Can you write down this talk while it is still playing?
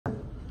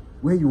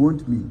where you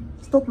want me.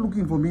 Stop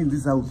looking for me in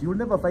this house. You'll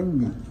never find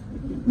me.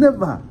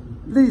 Never.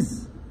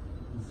 Please.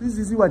 This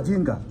is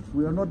Wajinga.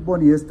 We are not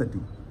born yesterday.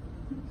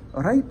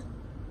 All right?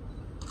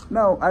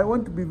 Now, I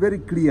want to be very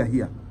clear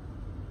here.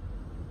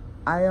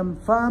 I am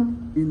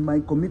firm in my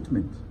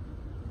commitment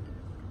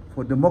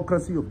for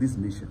democracy of this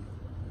nation.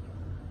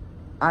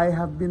 I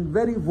have been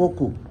very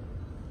vocal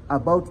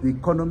about the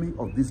economy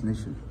of this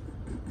nation.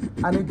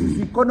 And it is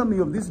the economy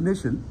of this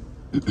nation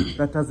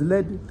that has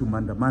led to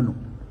Mandamano.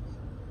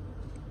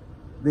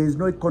 There is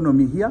no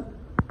economy here.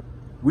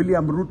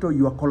 William Ruto,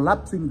 you are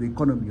collapsing the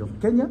economy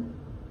of Kenya.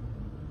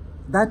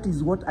 That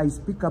is what I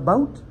speak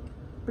about.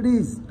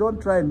 Please,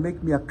 don't try and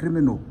make me a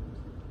criminal.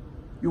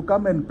 You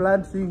come and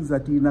plant things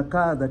that in a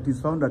car that is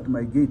found at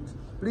my gate.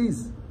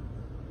 Please.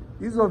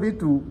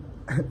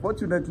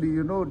 Fortunately,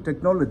 you know,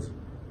 technology.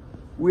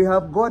 We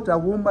have got a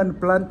woman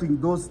planting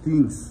those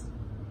things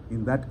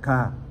in that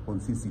car on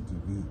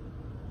CCTV.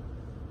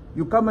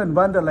 You come and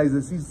vandalize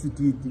the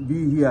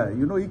CCTV here.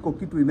 You know, iko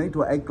kitu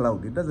inaitwa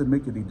iCloud. It doesn't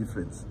make any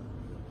difference.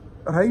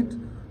 Right?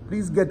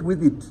 Please get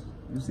with it.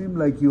 You seem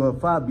like you are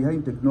far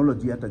behind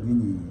technology hata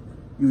nyinyi,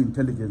 you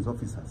intelligence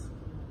officers.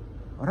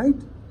 All right?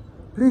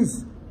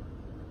 Please.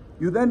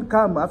 You then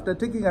come after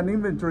taking an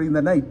inventory in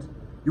the night.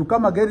 You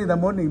come again in the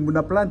morning,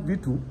 muna plant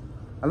vitu.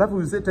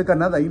 Alafu you say take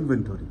another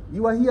inventory.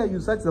 You are here,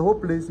 you search the whole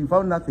place, you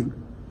found nothing.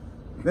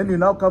 Then you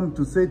now come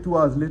to say 2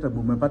 hours later,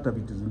 mumepata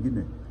vitu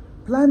zingine.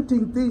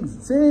 Planting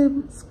things,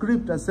 same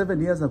script as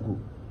 7 years ago,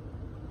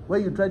 where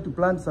you tried to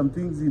plant some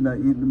things in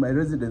my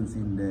residence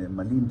in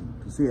Malindi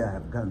to say I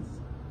have guns.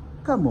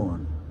 Come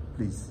on,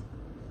 please.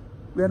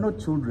 We are not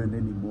children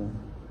anymore.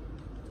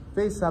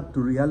 Face up to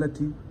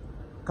reality.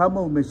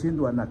 Kama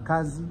umeshindwa na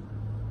kazi,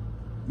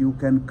 you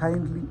can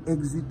kindly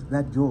exit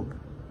that job.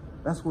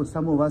 That's what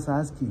some of us are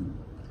asking.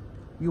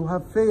 You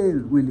have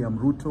failed, William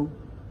Ruto.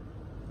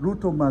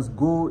 Ruto must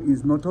go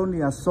is not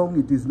only a song,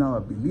 it is now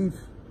a belief.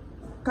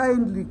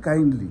 Kindly,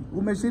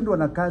 umeshindwa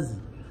na kazi.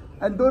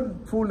 And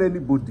don't fool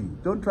anybody.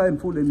 Don't try and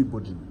fool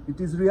anybody. It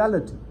is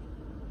reality.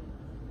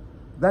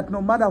 That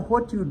no matter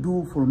what you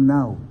do from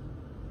now,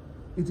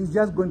 it is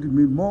just going to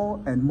be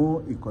more and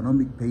more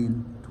economic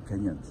pain to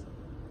Kenyans.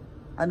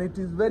 And it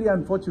is very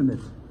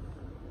unfortunate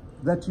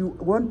that you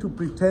want to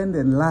pretend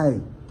and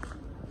lie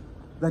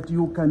that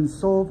you can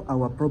solve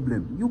our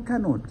problem. You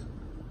cannot.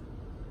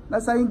 Na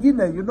saa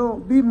ingine, you know,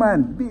 be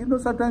man.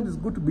 Sometimes it's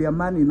good to be a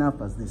man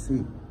enough, as they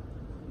say.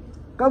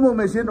 Kama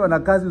umeshindwa na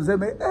kazi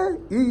useme,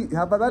 hii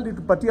hafadhali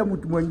tupatia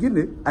mtu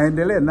mwingine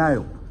aendelee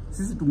nayo.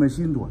 Sisi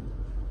tumeshindwa.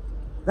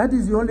 That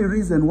is the only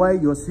reason why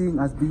you're seeing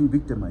us being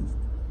victimized.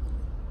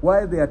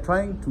 Why they are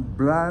trying to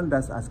brand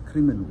us as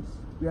criminals.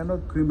 We are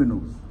not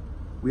criminals.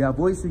 We are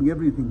voicing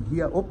everything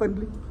here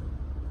openly.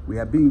 We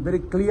are being very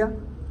clear.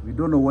 We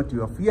don't know what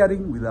you are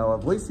fearing with our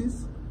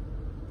voices.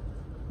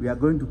 We are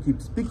going to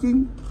keep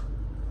speaking,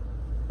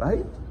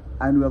 right?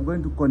 And we are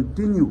going to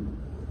continue.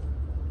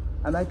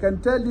 And I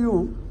can tell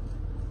you,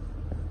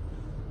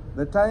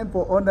 the time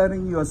for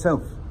honoring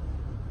yourself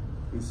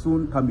is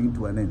soon coming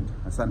to an end.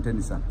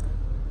 Asanteni sana.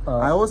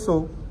 I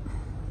also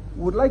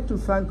would like to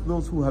thank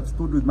those who have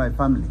stood with my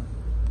family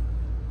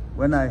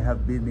when I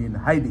have been in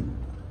hiding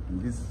in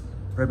these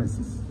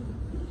premises.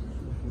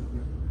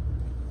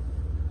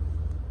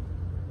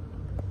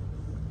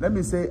 Let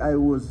me say I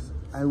was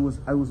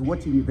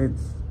watching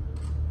events,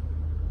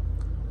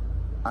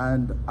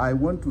 and I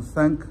want to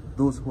thank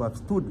those who have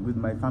stood with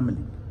my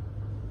family.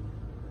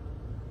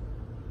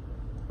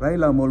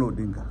 Raila Amolo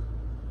Odinga,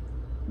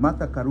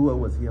 Martha Karua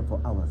was here for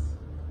hours.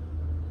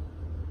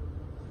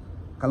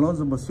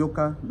 Kalonzo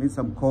Musyoka made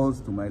some calls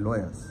to my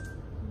lawyers.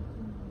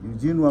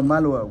 Eugene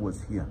Wamalwa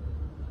was here.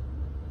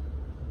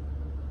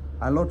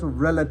 A lot of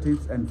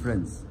relatives and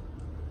friends.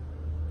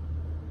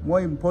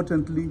 More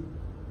importantly,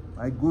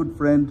 my good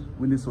friend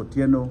Willis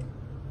Otieno,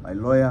 my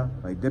lawyer,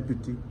 my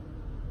deputy,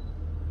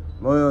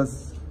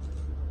 lawyers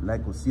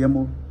like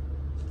Osiemo,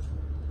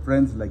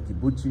 friends like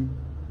Kibuchi,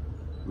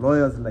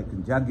 lawyers like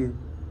Njage.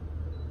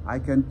 I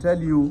can tell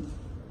you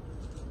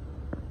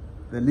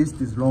the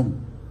list is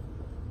long.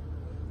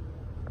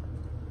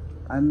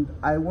 And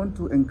I want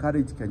to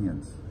encourage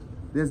Kenyans.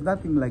 There's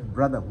nothing like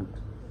brotherhood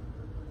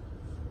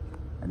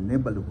and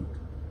neighborhood.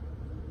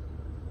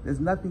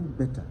 There's nothing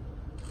better.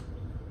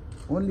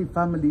 Only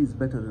family is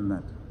better than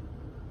that.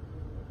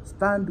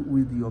 Stand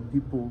with your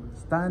people.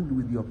 Stand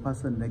with your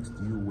person next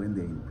to you when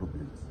they're in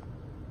problems.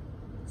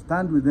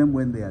 Stand with them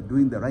when they are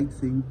doing the right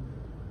thing,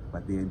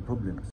 but they're in problems.